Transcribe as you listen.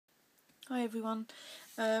Hi everyone.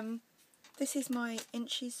 This is my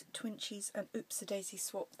Inches, Twinches and Opps Daisy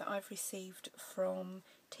swap that I've received from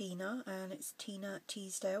Tina, and it's Tina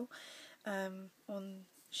Teasdale.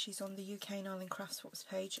 She's on the UK and Ireland Craft Swaps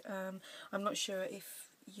page. I'm not sure if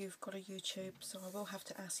you've got a YouTube, so I will have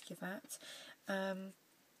to ask you that,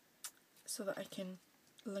 so that I can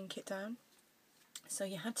link it down. So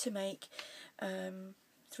you had to make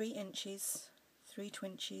 3 inches, 3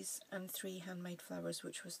 twinches and 3 handmade flowers,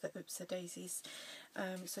 which was the Opps Daisies.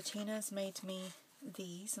 So Tina's made me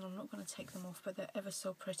these, and I'm not going to take them off, but they're ever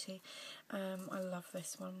so pretty. I love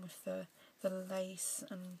this one with the lace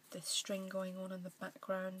and the string going on in the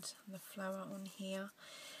background and the flower on here.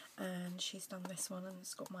 And she's done this one and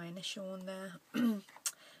it's got my initial on there.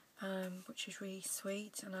 Which is really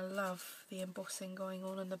sweet, and I love the embossing going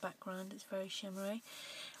on in the background. It's very shimmery.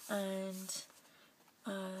 And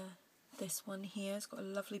this one here has got a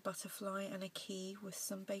lovely butterfly and a key with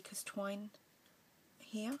some baker's twine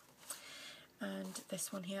here. And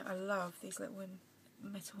this one here, I love these little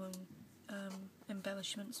metal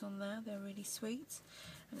embellishments on there. They're really sweet,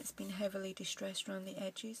 and it's been heavily distressed around the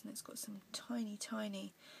edges, and it's got some tiny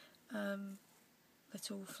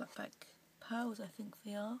little flat back pearls, I think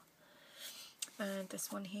they are. And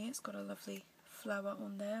this one here, it's got a lovely flower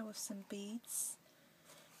on there with some beads.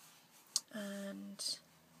 And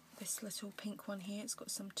this little pink one here, it's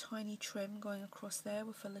got some tiny trim going across there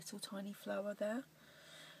with a little tiny flower there.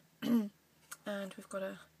 And we've got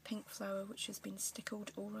a pink flower which has been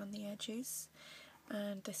stickled all around the edges.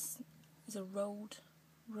 And this is a rolled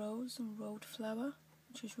rose and rolled flower,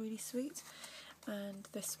 which is really sweet. And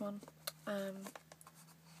this one,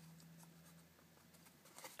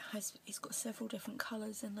 it's got several different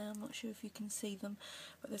colours in there. I'm not sure if you can see them,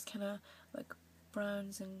 but there's kind of like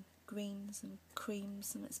browns and greens and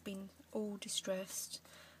creams, and it's been all distressed.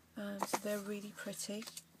 So they're really pretty.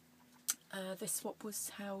 This swap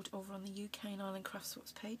was held over on the UK and Ireland Craft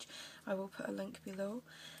Swaps page. I will put a link below.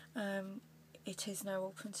 It is now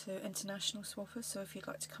open to international swappers, so if you'd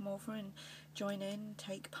like to come over and join in,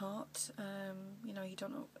 take part, you know, you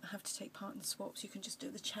don't have to take part in the swaps, you can just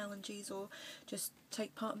do the challenges or just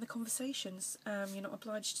take part in the conversations. You're not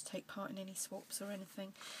obliged to take part in any swaps or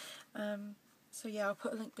anything. So yeah, I'll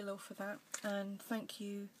put a link below for that, and thank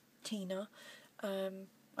you, Tina.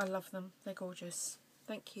 I love them, they're gorgeous.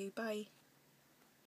 Thank you, bye.